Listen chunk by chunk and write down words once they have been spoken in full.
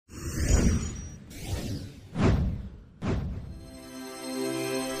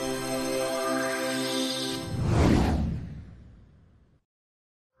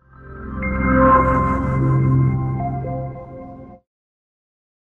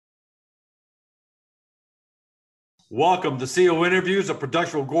Welcome to CEO Interviews, a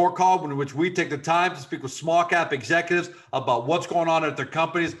production of Gore Call, in which we take the time to speak with small cap executives about what's going on at their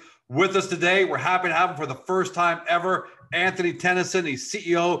companies. With us today, we're happy to have him for the first time ever, Anthony Tennyson. He's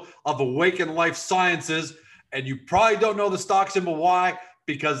CEO of Awaken Life Sciences. And you probably don't know the stock symbol. Why?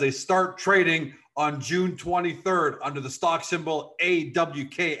 Because they start trading on June 23rd under the stock symbol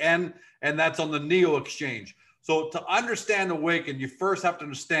AWKN, and that's on the NEO exchange. So to understand Awaken, you first have to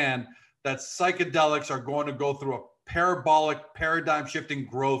understand that psychedelics are going to go through a parabolic, paradigm-shifting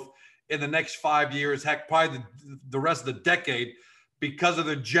growth in the next 5 years, heck, probably the rest of the decade, because of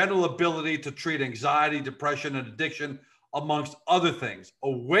their general ability to treat anxiety, depression, and addiction, amongst other things.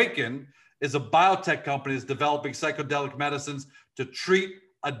 Awaken is a biotech company that's developing psychedelic medicines to treat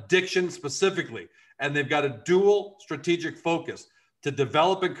addiction specifically. And they've got a dual strategic focus to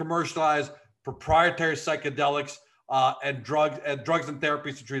develop and commercialize proprietary psychedelics and drugs and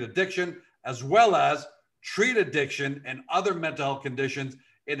therapies to treat addiction, as well as treat addiction and other mental health conditions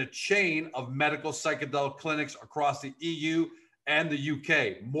in a chain of medical psychedelic clinics across the EU and the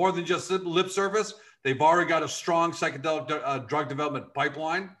UK. More than just lip service, they've already got a strong psychedelic drug development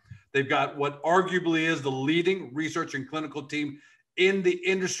pipeline. They've got what arguably is the leading research and clinical team in the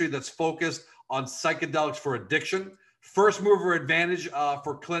industry that's focused on psychedelics for addiction. First mover advantage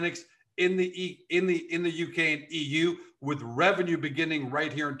for clinics in the UK and EU, with revenue beginning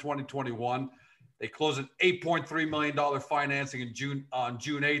right here in 2021. They closed an $8.3 million financing on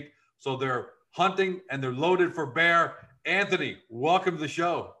June 8th. So they're hunting and they're loaded for bear. Anthony, welcome to the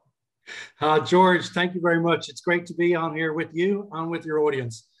show. George, thank you very much. It's great to be on here with you and with your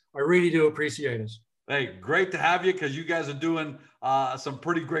audience. I really do appreciate it. Hey, great to have you, because you guys are doing some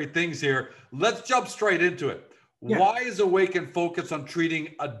pretty great things here. Let's jump straight into it. Yeah. Why is Awaken focused on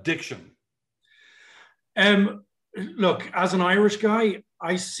treating addiction? Look, as an Irish guy,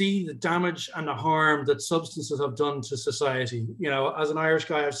 I see the damage and the harm that substances have done to society. You know, as an Irish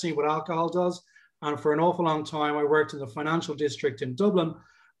guy, I've seen what alcohol does. And for an awful long time, I worked in the financial district in Dublin,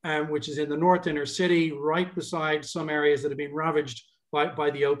 which is in the north inner city, right beside some areas that have been ravaged by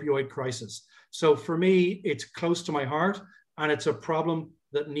the opioid crisis. So for me, it's close to my heart, and it's a problem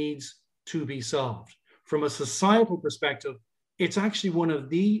that needs to be solved. From a societal perspective, it's actually one of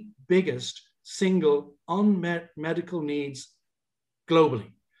the biggest single unmet medical needs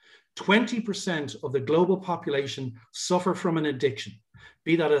globally. 20% of the global population suffer from an addiction,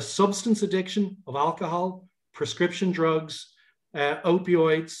 be that a substance addiction of alcohol, prescription drugs,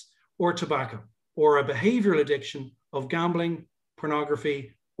 opioids, or tobacco, or a behavioral addiction of gambling,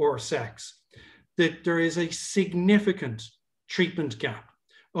 pornography, or sex. That there is a significant treatment gap.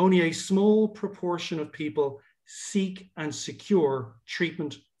 Only a small proportion of people seek and secure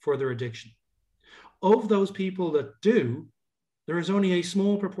treatment for their addiction. Of those people that do, there is only a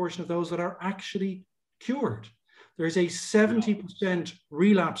small proportion of those that are actually cured. There is a 70%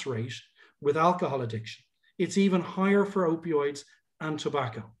 relapse rate with alcohol addiction. It's even higher for opioids and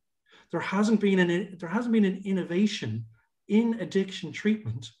tobacco. There hasn't been an innovation in addiction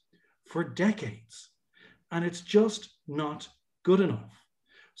treatment for decades, and it's just not good enough.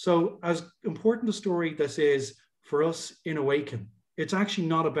 So as important a story this is for us in Awaken, it's actually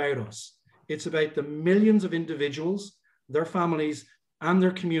not about us. It's about the millions of individuals, their families, and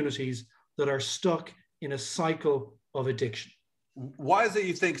their communities that are stuck in a cycle of addiction. Why is it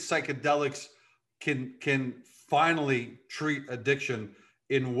you think psychedelics can finally treat addiction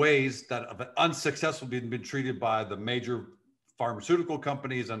in ways that have unsuccessfully been treated by the major pharmaceutical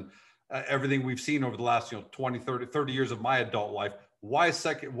companies and everything we've seen over the last 20, 30 years of my adult life? Why do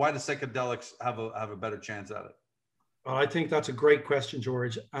psychedelics have a better chance at it? Well, I think that's a great question,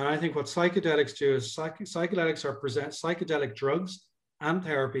 George. And I think what psychedelics do is psychedelic drugs and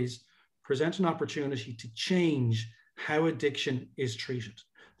therapies present an opportunity to change how addiction is treated.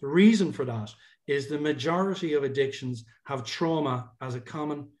 The reason for that is the majority of addictions have trauma as a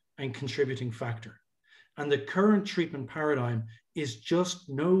common and contributing factor. And the current treatment paradigm is just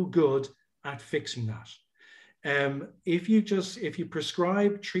no good at fixing that. If you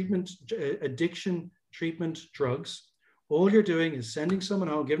prescribe addiction treatment drugs, all you're doing is sending someone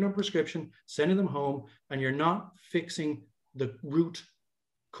home, giving them a prescription, sending them home, and you're not fixing the root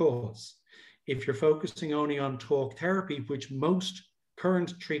cause. If you're focusing only on talk therapy, which most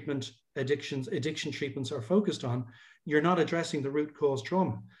current addiction treatments are focused on, you're not addressing the root cause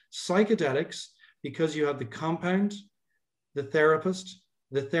trauma. Psychedelics, because you have the compound, the therapist,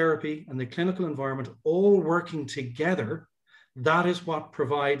 the therapy, and the clinical environment all working together, that is what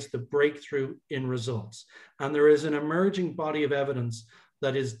provides the breakthrough in results. And there is an emerging body of evidence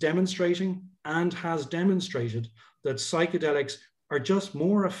that is demonstrating and has demonstrated that psychedelics are just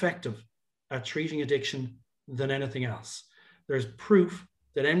more effective at treating addiction than anything else. There's proof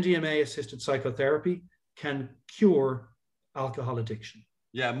that MDMA-assisted psychotherapy can cure alcohol addiction.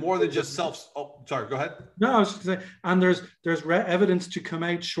 Yeah, more than just oh, sorry, go ahead. No, I was just going to say, and there's evidence to come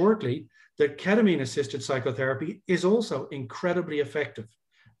out shortly that ketamine-assisted psychotherapy is also incredibly effective.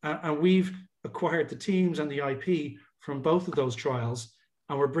 And we've acquired the teams and the IP from both of those trials,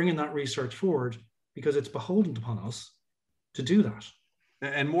 and we're bringing that research forward because it's beholden upon us to do that.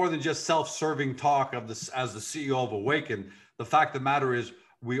 And more than just self-serving talk of this as the CEO of Awaken, the fact of the matter is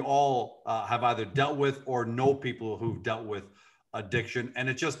we all have either dealt with or know people who've dealt with addiction, and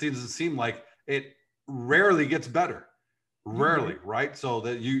it just doesn't seem like it rarely gets better. Rarely, right? So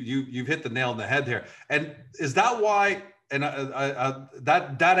that you've hit the nail on the head here. And is that why? And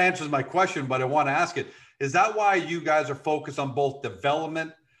that answers my question, but I want to ask it: is that why you guys are focused on both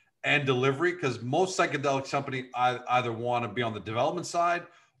development and delivery? Because most psychedelic companies either want to be on the development side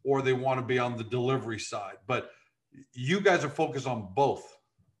or they want to be on the delivery side. But you guys are focused on both.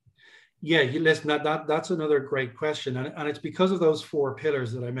 Yeah, listen, that's another great question. And it's because of those four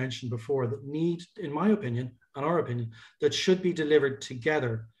pillars that I mentioned before that need, in my opinion, and our opinion, that should be delivered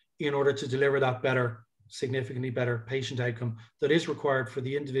together in order to deliver that better, significantly better patient outcome that is required for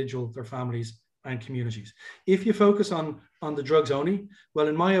the individual, their families, and communities. If you focus on the drugs only, well,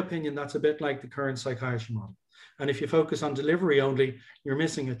 in my opinion, that's a bit like the current psychiatry model. And if you focus on delivery only, you're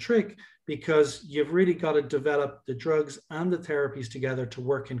missing a trick because you've really got to develop the drugs and the therapies together to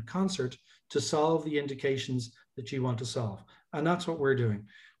work in concert to solve the indications that you want to solve. And that's what we're doing.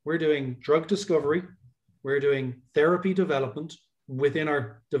 We're doing drug discovery. We're doing therapy development within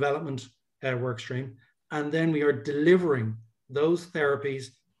our development work stream. And then we are delivering those therapies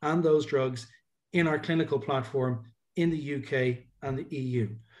and those drugs in our clinical platform in the UK and the EU.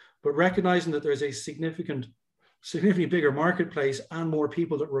 But recognizing that there's a significantly bigger marketplace and more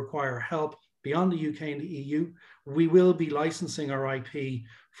people that require help beyond the UK and the EU, we will be licensing our IP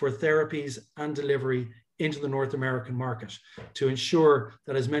for therapies and delivery into the North American market to ensure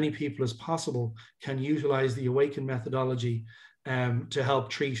that as many people as possible can utilize the Awaken methodology to help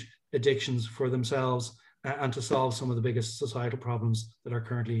treat addictions for themselves and to solve some of the biggest societal problems that are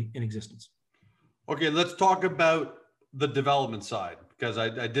currently in existence. Okay, let's talk about the development side, because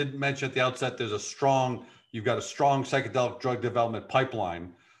I did mention at the outset you've got a strong psychedelic drug development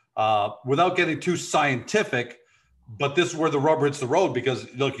pipeline. Without getting too scientific, but this is where the rubber hits the road,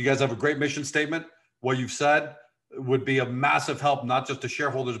 because look, you guys have a great mission statement. What you've said would be a massive help, not just to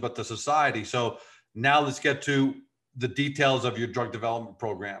shareholders, but to society. So now let's get to the details of your drug development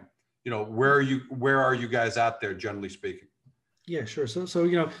program. Where are you guys at there, generally speaking? Yeah, sure. So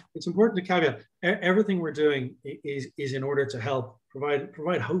it's important to caveat everything we're doing is in order to help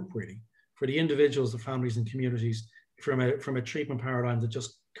provide hope, really, for the individuals, the families, and communities from a treatment paradigm that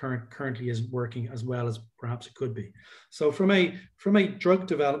just currently isn't working as well as perhaps it could be. So from a drug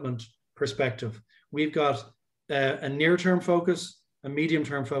development perspective, we've got a near-term focus, a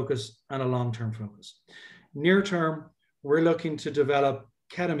medium-term focus, and a long-term focus. Near-term, we're looking to develop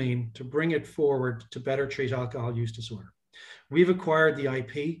ketamine to bring it forward to better treat alcohol use disorder. We've acquired the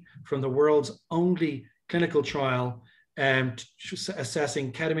IP from the world's only clinical trial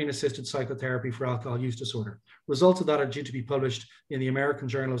assessing ketamine-assisted psychotherapy for alcohol use disorder. Results of that are due to be published in the American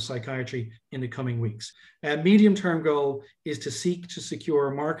Journal of Psychiatry in the coming weeks. A medium-term goal is to seek to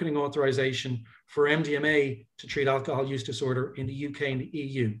secure marketing authorization for MDMA to treat alcohol use disorder in the UK and the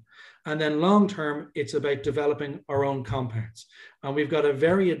EU. And then long-term, it's about developing our own compounds. And we've got a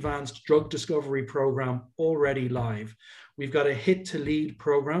very advanced drug discovery program already live. We've got a hit to lead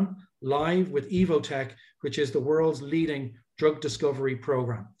program live with Evotec, which is the world's leading drug discovery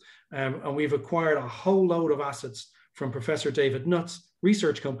program. And we've acquired a whole load of assets from Professor David Nutt's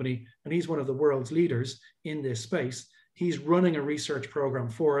research company, and he's one of the world's leaders in this space. He's running a research program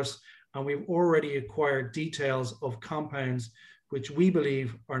for us, and we've already acquired details of compounds which we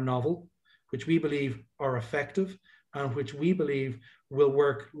believe are novel, which we believe are effective, and which we believe will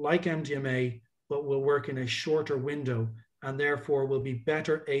work like MDMA, but will work in a shorter window, and therefore will be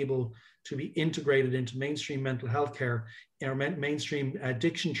better able to be integrated into mainstream mental health care or mainstream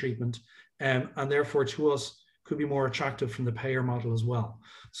addiction treatment, and therefore to us could be more attractive from the payer model as well.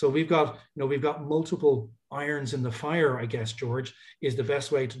 So we've got multiple irons in the fire, I guess, George, is the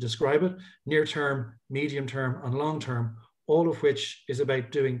best way to describe it: near term, medium term, and long term, all of which is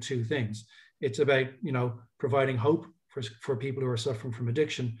about doing two things. It's about providing hope for people who are suffering from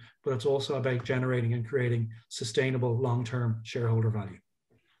addiction, but it's also about generating and creating sustainable long-term shareholder value.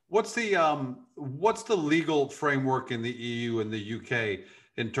 What's the legal framework in the EU and the UK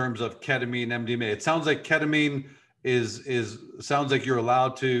in terms of ketamine, MDMA? It sounds like ketamine sounds like you're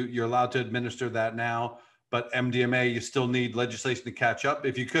allowed to administer that now. but MDMA, you still need legislation to catch up.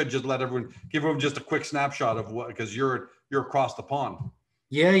 If you could just give everyone just a quick snapshot of what, because you're across the pond.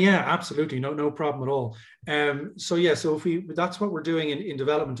 Yeah, absolutely. No problem at all. So that's what we're doing in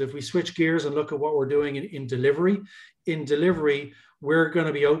development. If we switch gears and look at what we're doing in delivery, we're going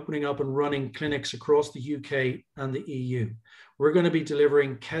to be opening up and running clinics across the UK and the EU. We're going to be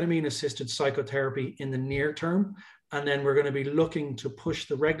delivering ketamine-assisted psychotherapy in the near term, and then we're going to be looking to push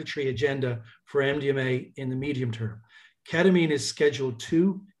the regulatory agenda for MDMA in the medium term. Ketamine is Schedule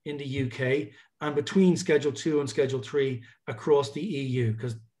 2 in the UK, and between Schedule 2 and Schedule 3 across the EU,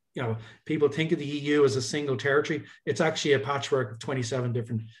 because people think of the EU as a single territory. It's actually a patchwork of 27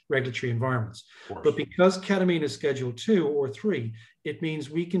 different regulatory environments. But because ketamine is Schedule 2 or 3, it means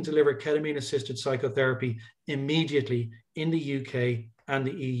we can deliver ketamine-assisted psychotherapy immediately in the UK and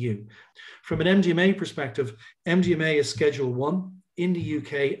the EU. From an MDMA perspective, MDMA is Schedule 1 in the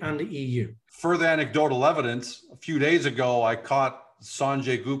UK and the EU. Further anecdotal evidence, a few days ago, I caught Dr.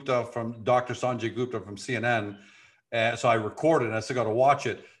 Sanjay Gupta from CNN. So I recorded it. I still got to watch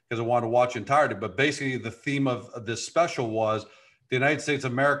it because I want to watch entirety. But basically, the theme of this special was the United States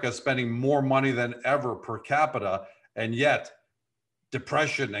of America is spending more money than ever per capita, and yet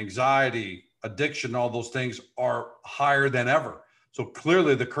depression, anxiety, addiction, all those things are higher than ever. So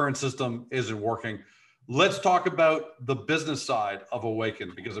clearly, the current system isn't working. Let's talk about the business side of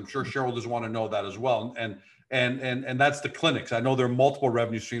Awaken, because I'm sure shareholders want to know that as well. And that's the clinics. I know there are multiple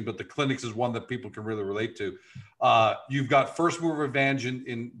revenue streams, but the clinics is one that people can really relate to. You've got first mover advantage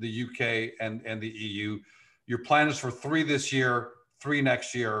in the UK and the EU. Your plan is for 3 this year, 3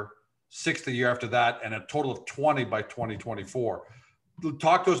 next year, 6 the year after that, and a total of 20 by 2024.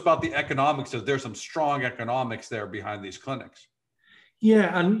 Talk to us about the economics. There's some strong economics there behind these clinics.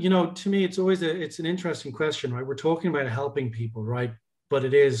 Yeah, and to me, it's an interesting question, right? We're talking about helping people, right? But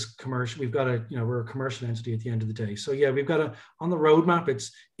it is commercial. We've got we're a commercial entity at the end of the day. So yeah, we've got on the roadmap.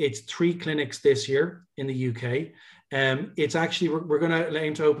 It's 3 clinics this year in the UK. It's actually we're going to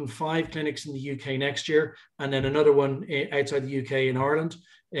aim to open 5 clinics in the UK next year, and then another one outside the UK in Ireland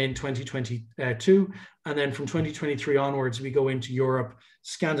in 2022, and then from 2023 onwards we go into Europe,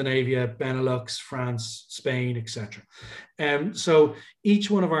 Scandinavia, Benelux, France, Spain, etc. So each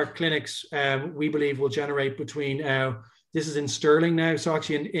one of our clinics, we believe, will generate between this is in sterling now, so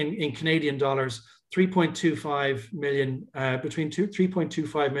actually in Canadian dollars, 3.25 million, between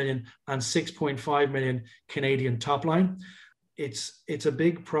 3.25 million and 6.5 million Canadian top line. It's a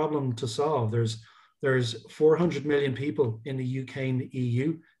big problem to solve. There's 400 million people in the UK and the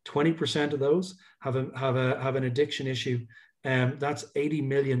EU. 20% of those have an addiction issue. That's 80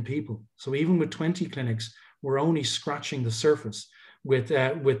 million people. So even with 20 clinics, we're only scratching the surface with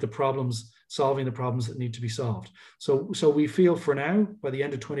the problems, solving the problems that need to be solved. So we feel for now, by the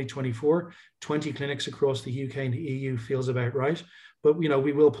end of 2024, 20 clinics across the UK and the EU feels about right. But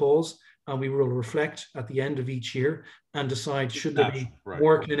we will pause and we will reflect at the end of each year and decide, should there be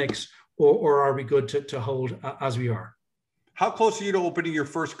more clinics, or are we good to hold as we are? How close are you to opening your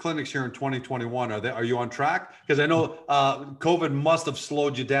first clinics here in 2021? Are you on track? Because I know COVID must have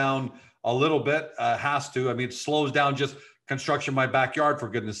slowed you down a little bit. Has to. I mean, it slows down just construction in my backyard, for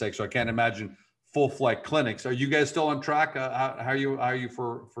goodness sake. So I can't imagine full-flight clinics. Are you guys still on track? How are you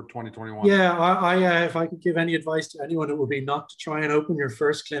for 2021? Yeah, I if I could give any advice to anyone, it would be not to try and open your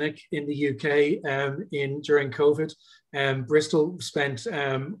first clinic in the UK during COVID. Bristol spent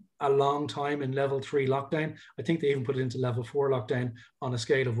a long time in level 3 lockdown. I think they even put it into level 4 lockdown on a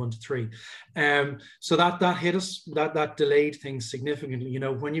scale of 1 to 3. So that hit us, that delayed things significantly.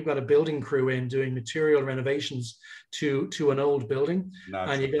 When you've got a building crew in doing material renovations to an old building,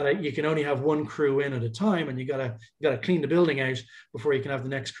 and you can only have one crew in at a time, and you gotta clean the building out before you can have the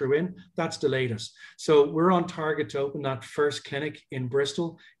next crew in. That's delayed us. So we're on target to open that first clinic in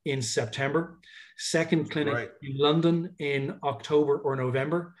Bristol in September, second clinic in London in October or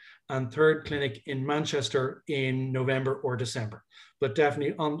November, and third clinic in Manchester in November or December. But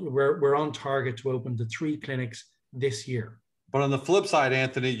definitely we're on target to open the 3 clinics this year. But on the flip side,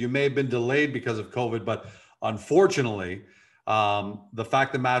 Anthony, you may have been delayed because of COVID, but unfortunately, the fact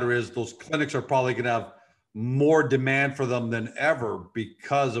of the matter is those clinics are probably going to have more demand for them than ever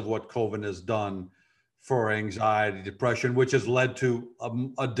because of what COVID has done for anxiety, depression, which has led to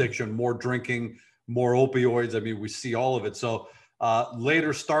addiction, more drinking, more opioids. I mean, we see all of it. So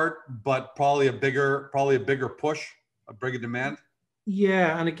later start, but probably a bigger push, a bigger demand.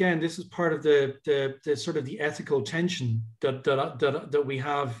 Yeah, and again, this is part of the sort of the ethical tension that we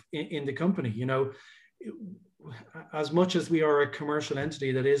have in the company. As much as we are a commercial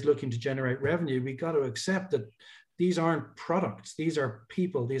entity that is looking to generate revenue, we got to accept that these aren't products. These are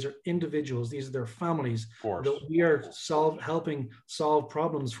people. These are individuals. These are their families that we are helping solve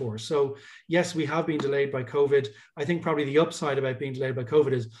problems for. So yes, we have been delayed by COVID. I think probably the upside about being delayed by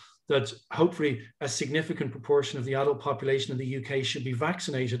COVID is that hopefully a significant proportion of the adult population in the UK should be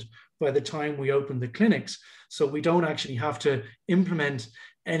vaccinated by the time we open the clinics. So we don't actually have to implement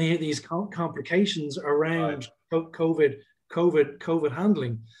any of these complications around COVID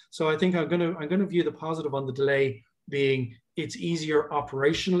handling. So I think I'm going to view the positive on the delay being it's easier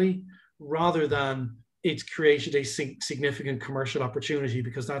operationally rather than it's created a significant commercial opportunity,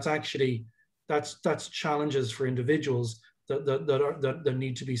 because that's challenges for individuals that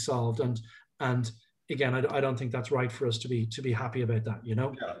need to be solved. And again, I don't think that's right for us to be happy about that, you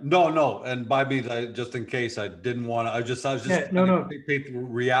know? Yeah. No. And by me, just in case I didn't want to, I was just the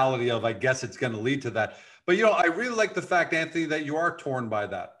reality of, I guess it's going to lead to that. But, you know, I really like the fact, Anthony, that you are torn by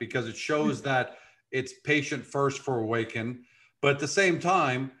that, because it shows that it's patient first for Awaken. But at the same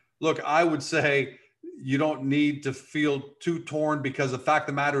time, look, I would say you don't need to feel too torn, because the fact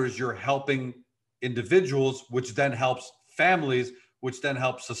of the matter is you're helping individuals, which then helps families, which then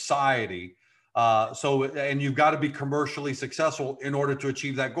helps society. And you've got to be commercially successful in order to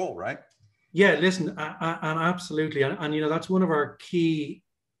achieve that goal, right? Yeah, listen, and absolutely. And, you know, that's one of our key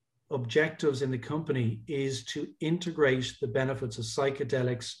objectives in the company, is to integrate the benefits of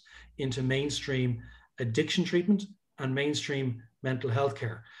psychedelics into mainstream addiction treatment and mainstream mental health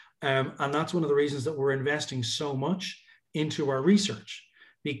care. And that's one of the reasons that we're investing so much into our research,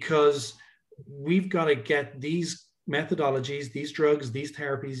 because we've got to get these methodologies, these drugs, these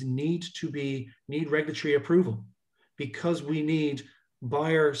therapies need regulatory approval, because we need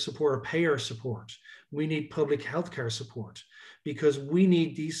buyer support, payer support. We need public healthcare support, because we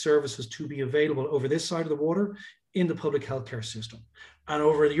need these services to be available over this side of the water in the public healthcare system. And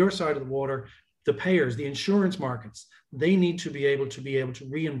over your side of the water, the payers, the insurance markets, they need to be able to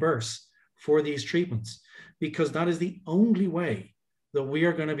reimburse for these treatments, because that is the only way that we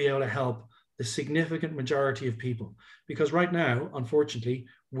are going to be able to help the significant majority of people. Because right now, unfortunately,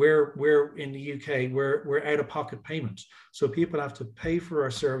 we're in the UK, we're out of pocket payments. So people have to pay for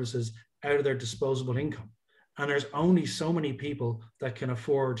our services out of their disposable income. And there's only so many people that can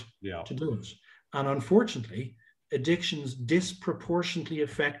afford to do it. And unfortunately, addictions disproportionately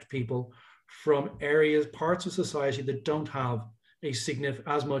affect people from parts of society that don't have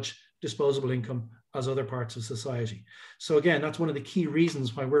as much disposable income as other parts of society. So again, that's one of the key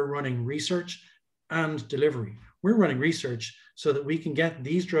reasons why we're running research and delivery. We're running research so that we can get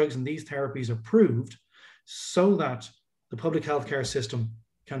these drugs and these therapies approved, so that the public healthcare system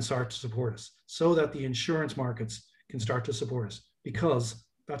can start to support us, so that the insurance markets can start to support us, because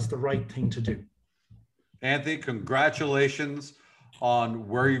that's the right thing to do. Anthony, congratulations on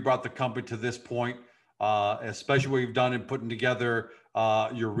where you brought the company to this point, especially what you've done in putting together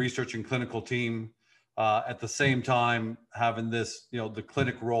your research and clinical team. At the same time, having this, you know, the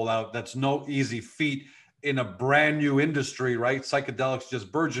clinic rollout, that's no easy feat in a brand new industry, right? Psychedelics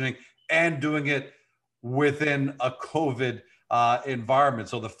just burgeoning, and doing it within a COVID environment.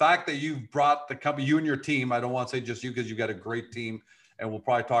 So the fact that you've brought the company, you and your team, I don't want to say just you, because you've got a great team, and we'll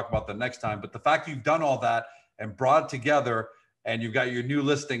probably talk about that next time, but the fact that you've done all that and brought it together, and you've got your new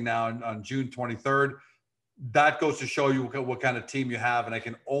listing now on June 23rd, that goes to show you what kind of team you have. And I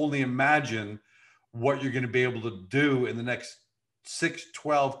can only imagine what you're going to be able to do in the next 6,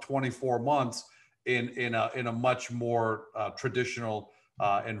 12, 24 months in a much more traditional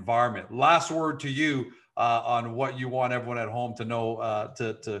environment. Last word to you on what you want everyone at home to know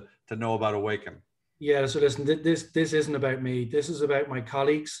to know about Awaken. Yeah, so listen, this isn't about me. This is about my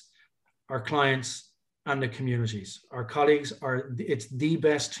colleagues, our clients, and the communities. Our colleagues it's the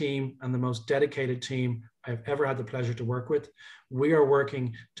best team and the most dedicated team I've ever had the pleasure to work with. We are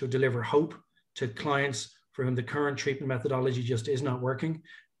working to deliver hope to clients for whom the current treatment methodology just is not working.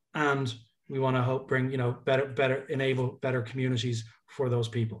 And we want to help bring, enable better communities for those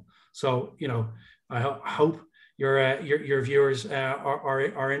people. So, I hope your viewers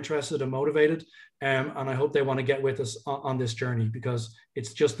are interested and motivated. And I hope they want to get with us on this journey, because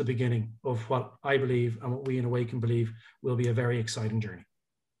it's just the beginning of what I believe and what we in Awaken believe will be a very exciting journey.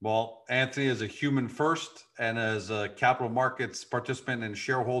 Well, Anthony, as a human first and as a capital markets participant and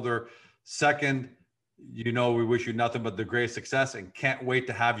shareholder second, we wish you nothing but the greatest success, and can't wait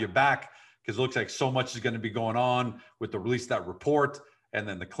to have you back, because it looks like so much is going to be going on with the release of that report and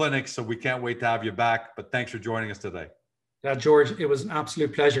then the clinics. So we can't wait to have you back. But thanks for joining us today. George, it was an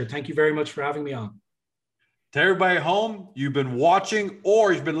absolute pleasure. Thank you very much for having me on. To everybody at home, you've been watching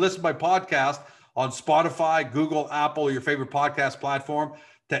or you've been listening by podcast on Spotify, Google, Apple, your favorite podcast platform.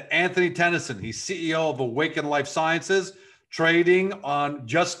 to Anthony Tennyson. He's CEO of Awaken Life Sciences,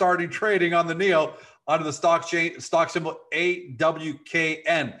 just starting trading on the NEO under the stock symbol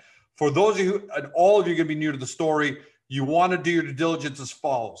AWKN. For those of you, and all of you are going to be new to the story, you want to do your due diligence as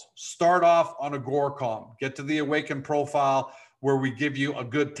follows. Start off on Agoracom. Get to the Awaken profile where we give you a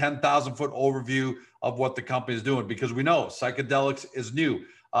good 10,000 foot overview of what the company is doing, because we know psychedelics is new.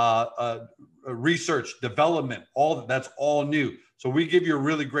 Research, development, that's all new. So we give you a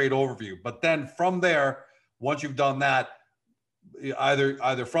really great overview. But then from there, once you've done that,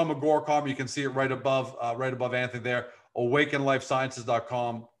 either from Agoracom, you can see it right above Anthony there,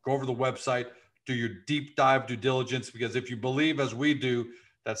 awakenlifesciences.com. Go over to the website, do your deep dive due diligence, because if you believe, as we do,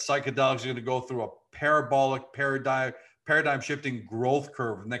 that psychedelics are going to go through a parabolic paradigm shifting growth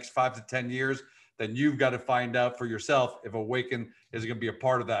curve in the next 5 to 10 years, then you've got to find out for yourself if Awaken is going to be a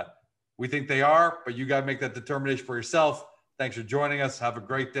part of that. We think they are, but you got to make that determination for yourself. Thanks for joining us. Have a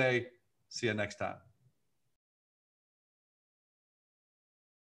great day. See you next time.